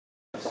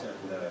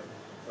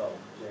well,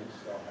 James,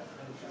 start.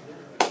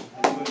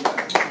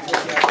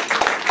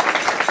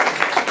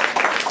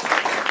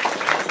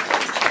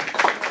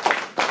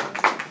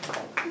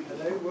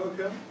 Hello,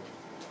 welcome.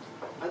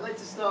 I'd like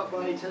to start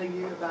by telling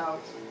you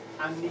about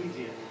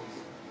amnesia.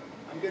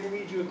 I'm going to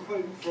read you a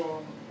quote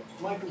from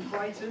Michael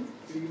Crichton,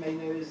 who you may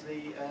know as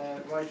the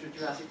writer of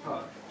Jurassic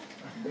Park.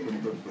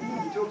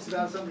 He talks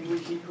about something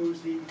which he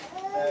calls the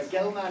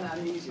Gell-Mann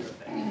amnesia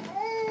effect.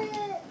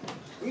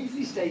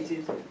 Briefly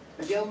stated,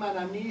 the Gell-Mann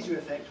amnesia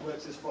effect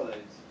works as follows.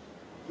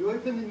 You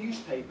open the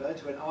newspaper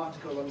to an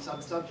article on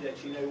some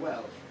subject you know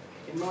well.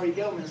 In Murray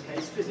Gell-Mann's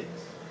case,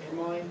 physics. In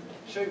mine,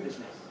 show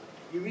business.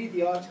 You read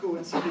the article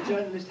and see the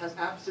journalist has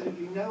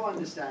absolutely no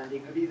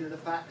understanding of either the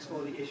facts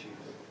or the issues.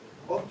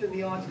 Often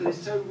the article is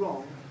so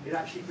wrong, it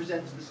actually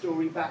presents the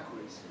story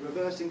backwards,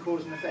 reversing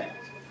cause and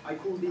effect. I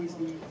call these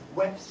the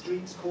wet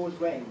streets cause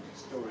rain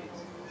stories.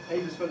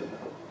 Papers full of them.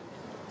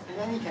 In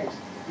any case,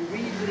 you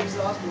read with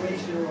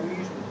exasperation or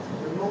amusement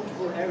the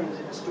multiple errors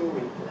in a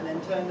story and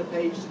then turn the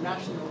page to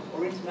national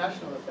or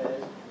international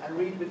affairs and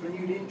read with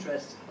renewed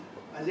interest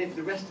as if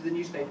the rest of the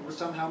newspaper was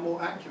somehow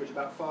more accurate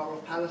about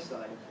far-off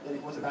Palestine than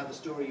it was about the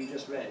story you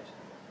just read.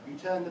 You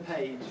turn the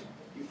page,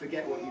 you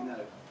forget what you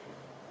know.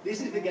 This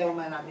is the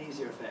Gell-Mann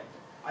amnesia effect.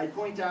 I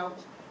point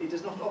out it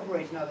does not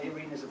operate in other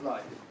arenas of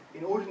life.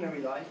 In ordinary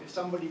life, if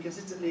somebody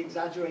consistently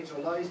exaggerates or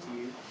lies to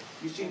you,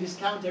 you soon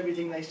discount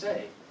everything they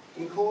say.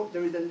 In court,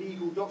 there is a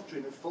legal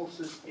doctrine of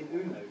falsus in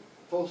uno,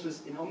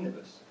 falsus in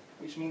omnibus,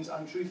 which means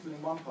untruthful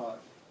in one part,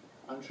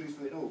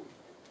 untruthful in all.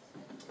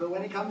 But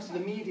when it comes to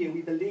the media,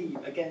 we believe,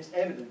 against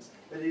evidence,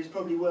 that it is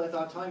probably worth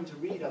our time to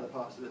read other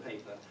parts of the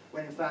paper,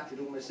 when in fact it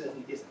almost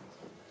certainly isn't.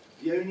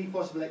 The only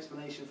possible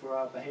explanation for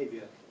our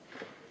behaviour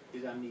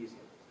is amnesia.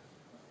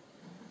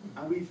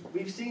 And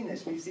we've seen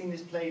this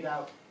played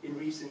out in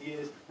recent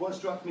years. What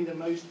struck me the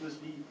most was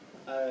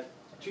the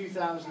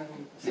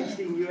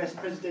 2016 US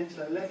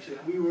presidential election,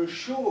 and we were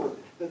assured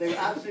that they were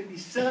absolutely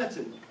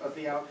certain of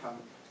the outcome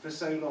for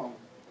so long.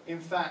 In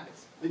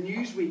fact, the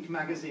Newsweek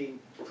magazine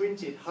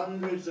printed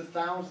hundreds of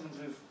thousands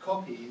of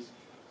copies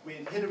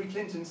with Hillary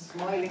Clinton's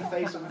smiling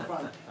face on the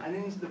front, and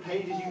into the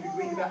pages you could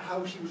read about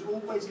how she was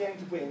always going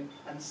to win,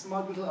 and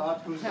smug little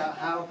articles about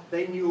how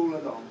they knew all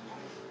along.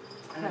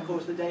 And of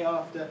course, the day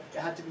after, it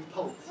had to be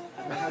pulped,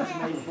 and they had to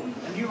make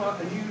a new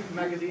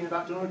magazine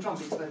about Donald Trump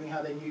explaining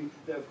how they knew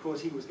that, of course,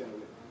 he was going to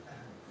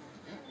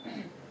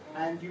win.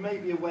 And you may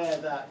be aware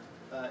that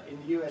in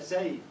the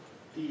USA,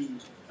 the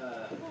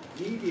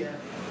media,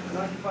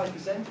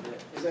 95% of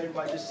it is owned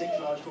by just 6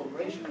 large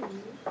corporations.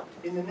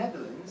 In the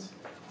Netherlands,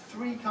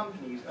 3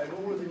 companies own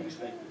all of the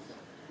newspapers.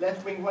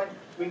 Left-wing,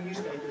 right-wing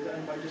newspapers are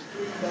owned by just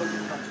 3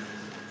 Belgian companies.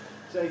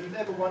 So if you've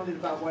ever wondered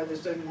about why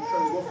there's so many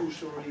pro-waffle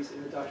stories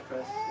in the Dutch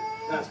press,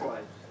 that's why.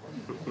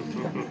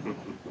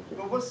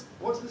 But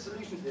what's the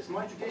solution to this?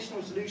 My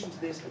traditional solution to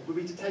this would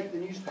be to take the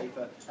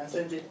newspaper and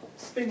send it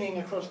spinning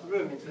across the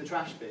room into the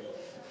trash bin.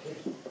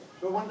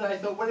 But one day I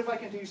thought, what if I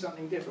can do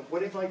something different?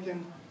 What if I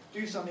can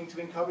do something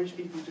to encourage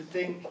people to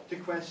think, to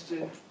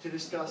question, to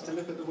discuss, to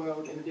look at the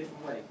world in a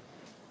different way?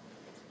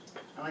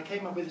 And I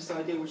came up with this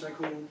idea which I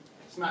call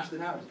Smash the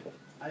Narrative.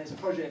 And it's a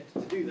project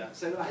to do that.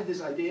 So I had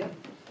this idea,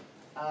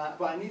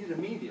 but I needed a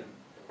medium.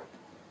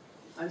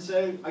 And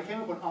so I came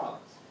up on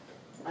art.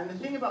 And the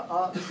thing about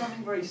art, there's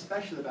something very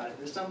special about it.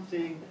 There's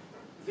something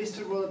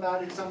visceral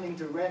about it, something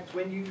direct.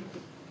 When you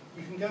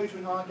can go to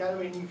an art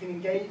gallery and you can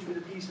engage with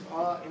a piece of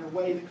art in a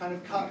way that kind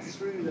of cuts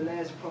through the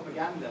layers of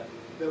propaganda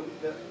that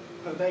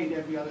pervade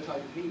every other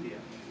type of media.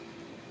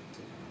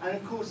 And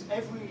of course,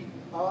 every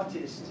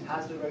artist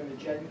has their own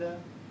agenda.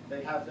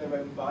 They have their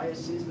own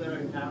biases, their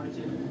own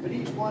narrative, but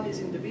each one is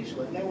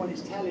individual, and no one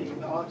is telling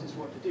the artist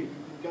what to do. You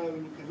can go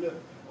and you can look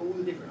at all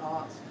the different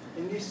arts.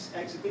 In this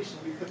exhibition,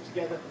 we put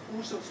together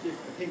all sorts of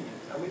different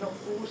opinions, and we're not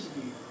forcing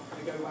you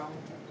to go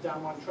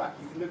down one track.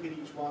 You can look at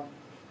each one,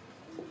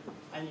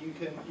 and you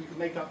can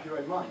make up your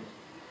own mind.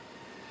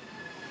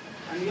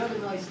 And the other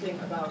nice thing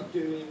about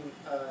doing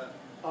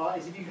art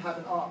is if you have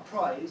an art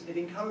prize, it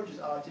encourages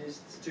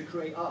artists to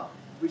create art,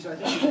 which I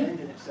think is an end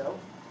in itself.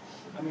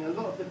 I mean, a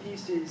lot of the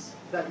pieces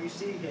that you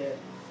see here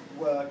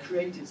were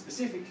created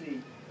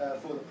specifically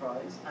for the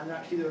prize, and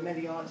actually there were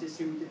many artists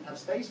who we didn't have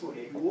space for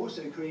here who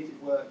also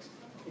created works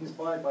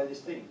inspired by this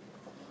theme.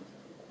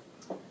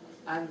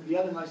 And the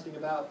other nice thing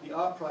about the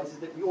art prize is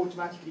that we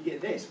automatically get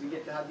this. We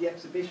get to have the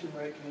exhibition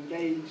where it can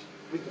engage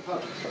with the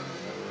public.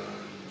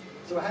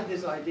 So I had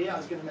this idea, I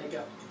was going to make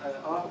an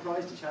art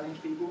prize to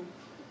challenge people,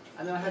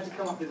 and then I had to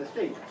come up with a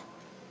theme.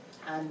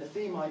 And the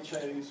theme I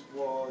chose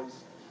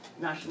was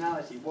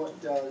nationality. What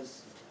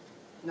does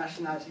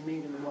nationality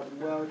mean in the modern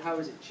world? How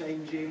is it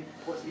changing?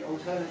 What's the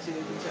alternative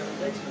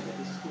interpretation of it?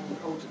 This is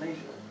called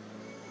alternation.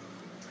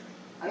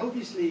 And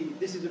obviously,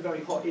 this is a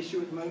very hot issue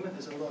at the moment.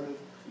 There's a lot of,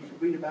 you can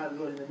read about it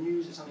a lot in the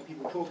news, it's something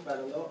people talk about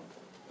a lot.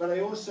 But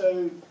I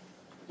also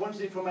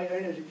wanted it for my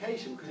own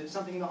education, because it's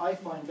something that I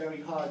find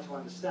very hard to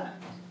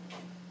understand.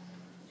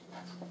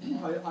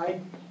 I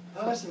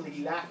personally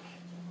lack,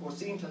 or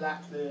seem to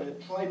lack, the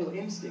tribal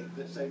instinct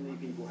that so many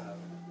people have.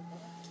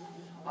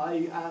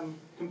 I am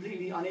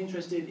completely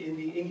uninterested in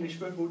the English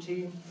football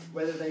team,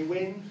 whether they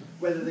win,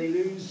 whether they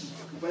lose,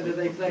 whether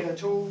they play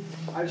at all.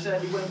 I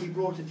certainly won't be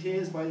brought to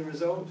tears by the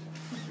result.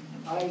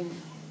 I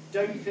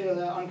don't feel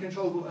an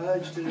uncontrollable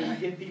urge to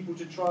get people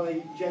to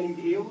try jellied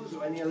eels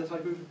or any other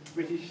type of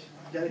British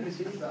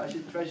delicacy that I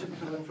should treasure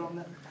because I'm from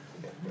there.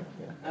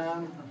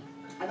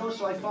 And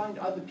also I find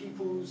other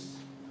people's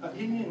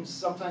opinions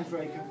sometimes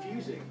very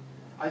confusing.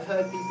 I've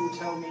heard people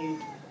tell me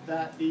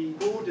that the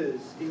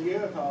borders in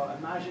Europe are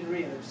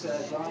imaginary and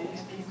absurd lines.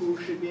 People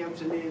should be able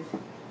to live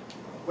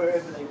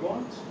wherever they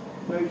want.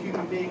 No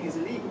human being is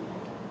illegal.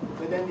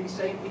 But then these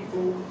same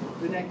people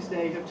the next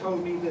day have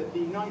told me that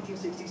the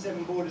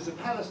 1967 borders of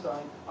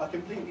Palestine are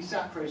completely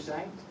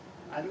sacrosanct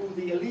and all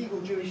the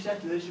illegal Jewish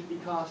settlers should be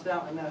cast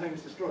out and their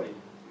homes destroyed.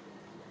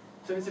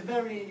 So it's a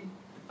very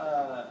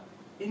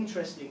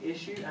interesting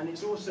issue, and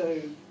it's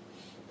also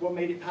what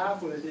made it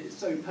powerful is that it's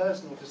so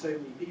personal to so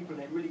many people,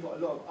 and it really got a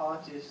lot of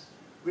artists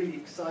really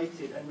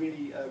excited and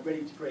really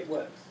ready to create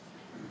works.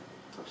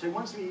 So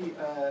once we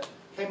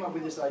came up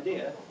with this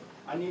idea,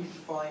 I needed to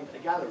find a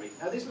gallery.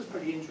 Now this was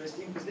pretty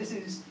interesting because this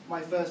is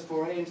my first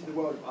foray into the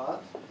world of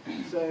art.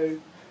 So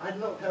I had a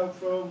lot of help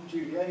from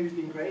Julia, who's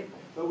been great,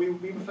 but we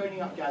were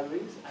phoning up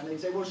galleries and they'd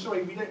say, well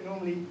sorry, we don't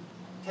normally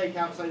take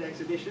outside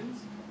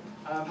exhibitions.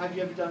 Have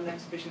you ever done an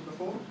exhibition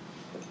before?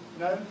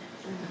 No?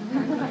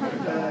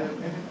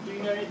 Do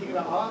you know anything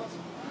about art?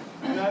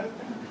 No?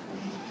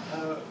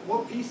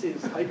 What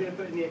pieces are you going to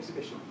put in the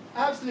exhibition?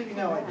 Absolutely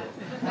no idea.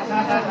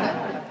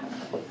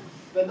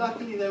 But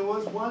luckily there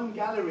was one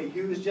gallery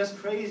who was just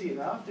crazy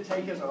enough to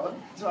take us on,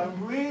 so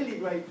I'm really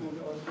grateful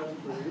to Osborne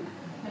Crew,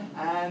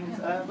 and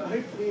but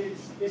hopefully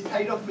it's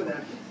paid off for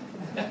them.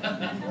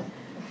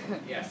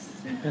 Yes.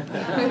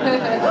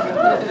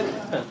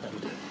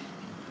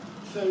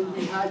 So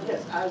we had,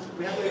 yes,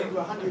 we had over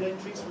 100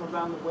 entries from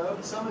around the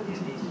world. Some of these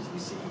pieces you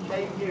see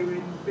came here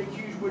in big,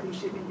 huge wooden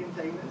shipping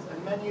containers,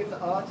 and many of the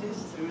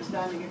artists who are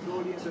standing in the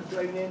audience have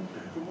flown in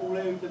from all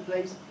over the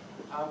place.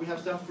 We have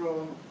stuff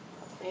from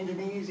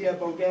Indonesia,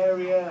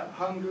 Bulgaria,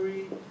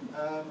 Hungary,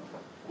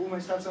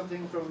 almost have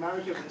something from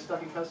America but it's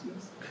stuck in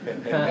customs.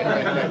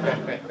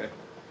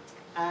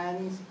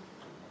 And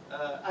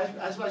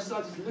as I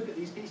started to look at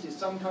these pieces,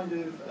 some kind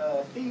of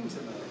themes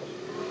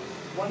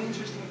emerged. One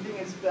interesting thing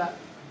is that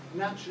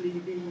naturally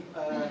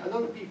a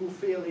lot of people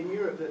feel in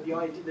Europe that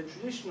the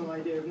traditional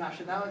idea of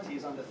nationality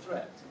is under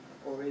threat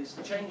or is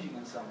changing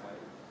in some way.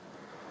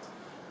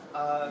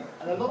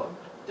 And a lot of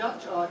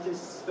Dutch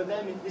artists, for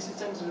them, this is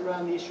centered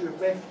around the issue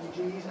of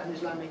refugees and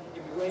Islamic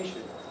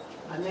immigration.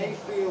 And they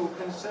feel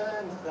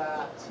concerned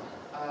that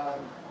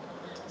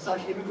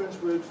such immigrants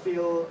would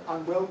feel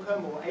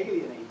unwelcome or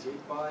alienated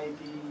by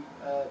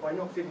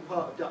not feeling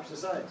part of Dutch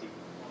society.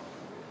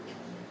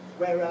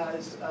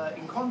 Whereas,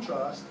 in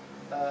contrast,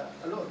 a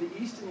lot of the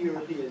Eastern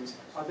Europeans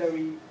are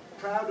very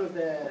proud of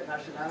their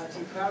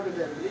nationality, proud of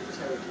their religious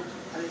heritage,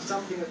 and it's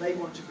something that they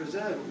want to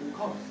preserve at all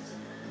costs.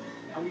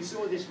 And we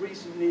saw this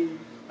recently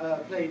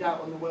played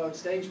out on the world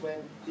stage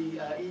when the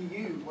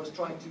EU was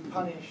trying to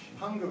punish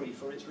Hungary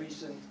for its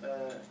recent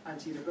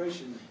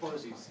anti-immigration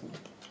policies.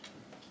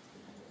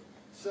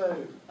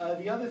 So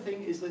the other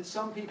thing is that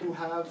some people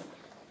have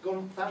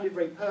found it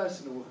very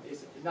personal.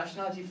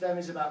 Nationality for them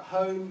is about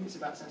home, it's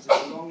about sense of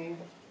belonging,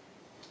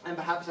 and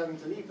perhaps having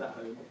to leave that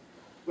home.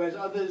 Whereas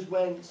others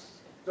went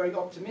very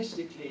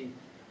optimistically,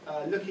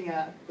 looking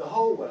at the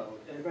whole world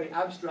in a very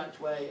abstract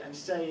way and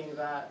saying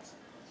that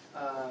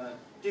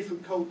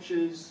different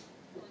cultures,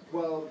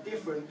 while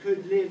different,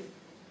 could live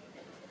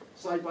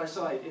side by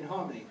side in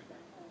harmony.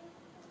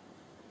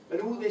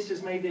 But all this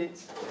has made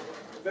it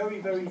very,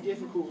 very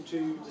difficult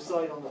to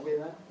decide on the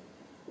winner.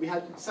 We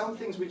had some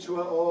things which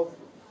were of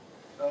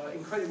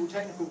incredible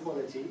technical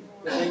quality,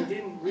 but they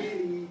didn't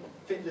really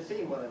fit the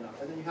theme well enough.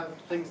 And then you have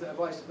things that are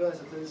vice versa.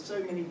 So there's so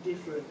many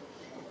different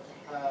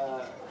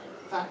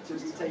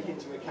factors to take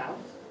into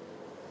account.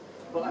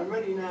 But I'm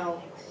ready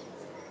now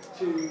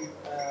to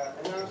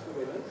announce the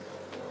winners.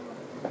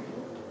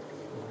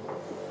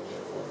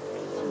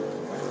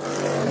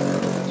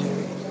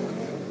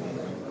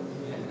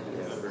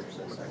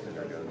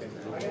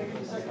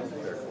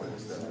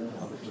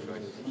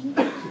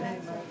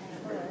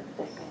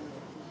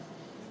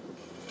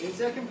 In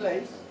second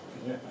place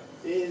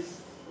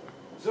is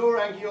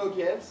Zoran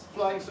Georgiev's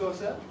Flying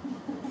Saucer.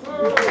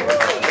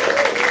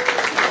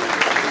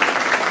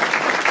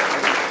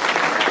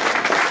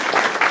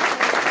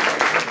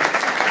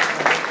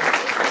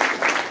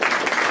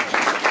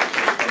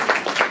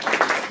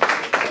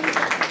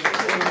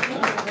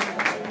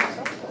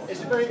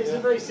 It's a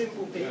very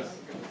simple piece,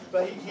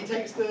 but he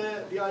takes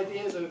the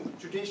ideas of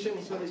tradition.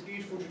 He's got this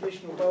beautiful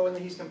traditional bow, and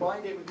then he's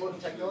combined it with modern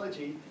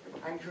technology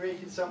and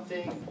created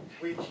something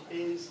which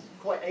is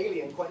quite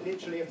alien, quite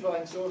literally a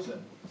flying saucer.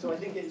 So I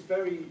think it's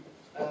very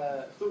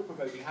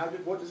thought-provoking. How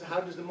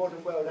does the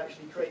modern world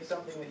actually create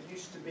something that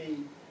used to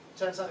be,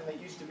 turn something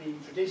that used to be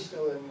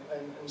traditional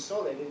and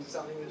solid into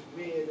something that's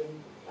weird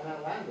and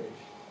outlandish?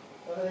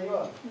 Well, there you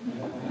are.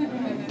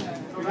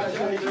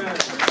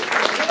 Congratulations.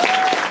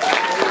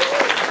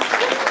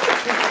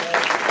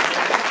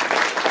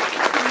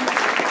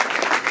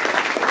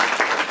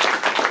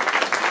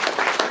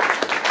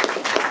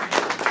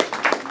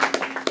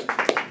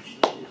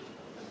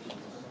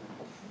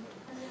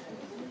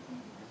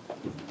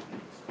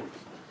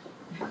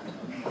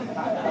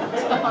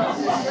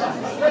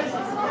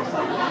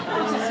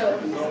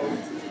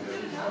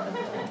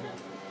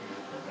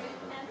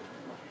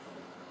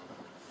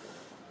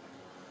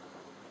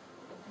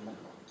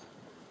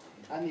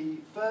 And the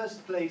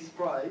first place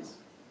prize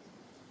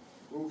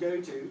will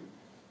go to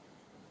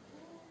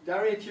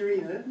Daria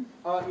Turina,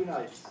 Art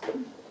Unites.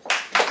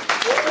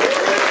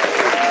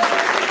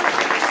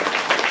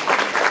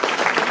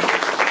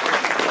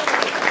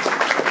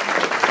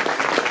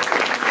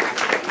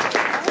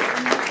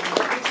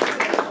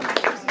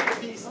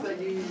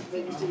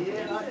 That you see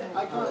here, and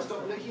I can't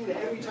stop looking at it.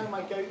 Every time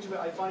I go to it,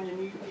 I find a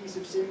new piece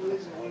of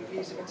symbolism, a new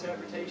piece of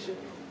interpretation,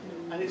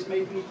 and it's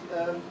made me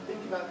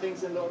think about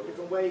things in a lot of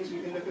different ways.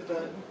 You can look at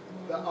the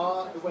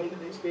art, the way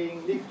that it's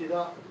being lifted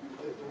up,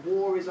 the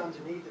war is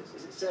underneath it.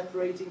 Is it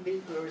separating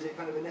people, or is it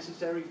kind of a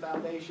necessary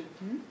foundation?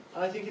 And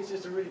I think it's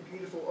just a really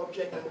beautiful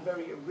object and a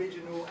very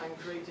original and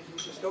creative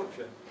use of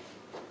sculpture.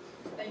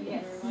 Thank you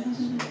very much.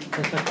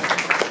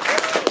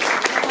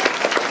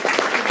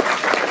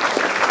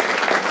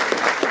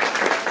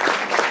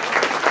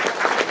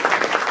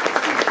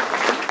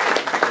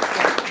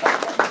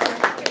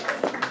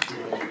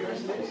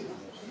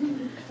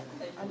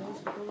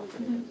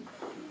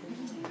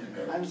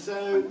 And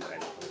so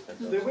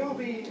there will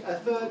be a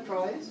third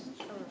prize,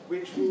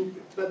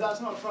 but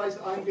that's not a prize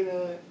that I'm going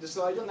to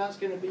decide on. That's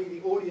going to be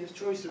the Audience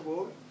Choice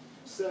Award.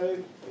 So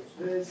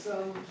there's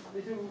some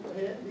little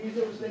here. These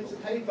little slips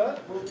of paper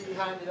will be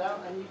handed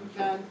out, and you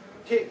can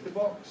tick the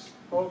box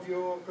of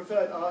your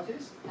preferred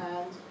artist.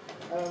 And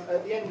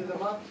at the end of the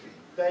month,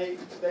 they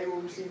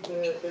will receive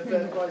the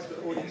third prize for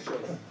the Audience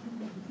Choice.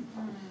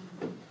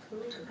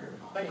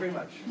 Thank you very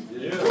much.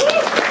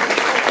 Yeah.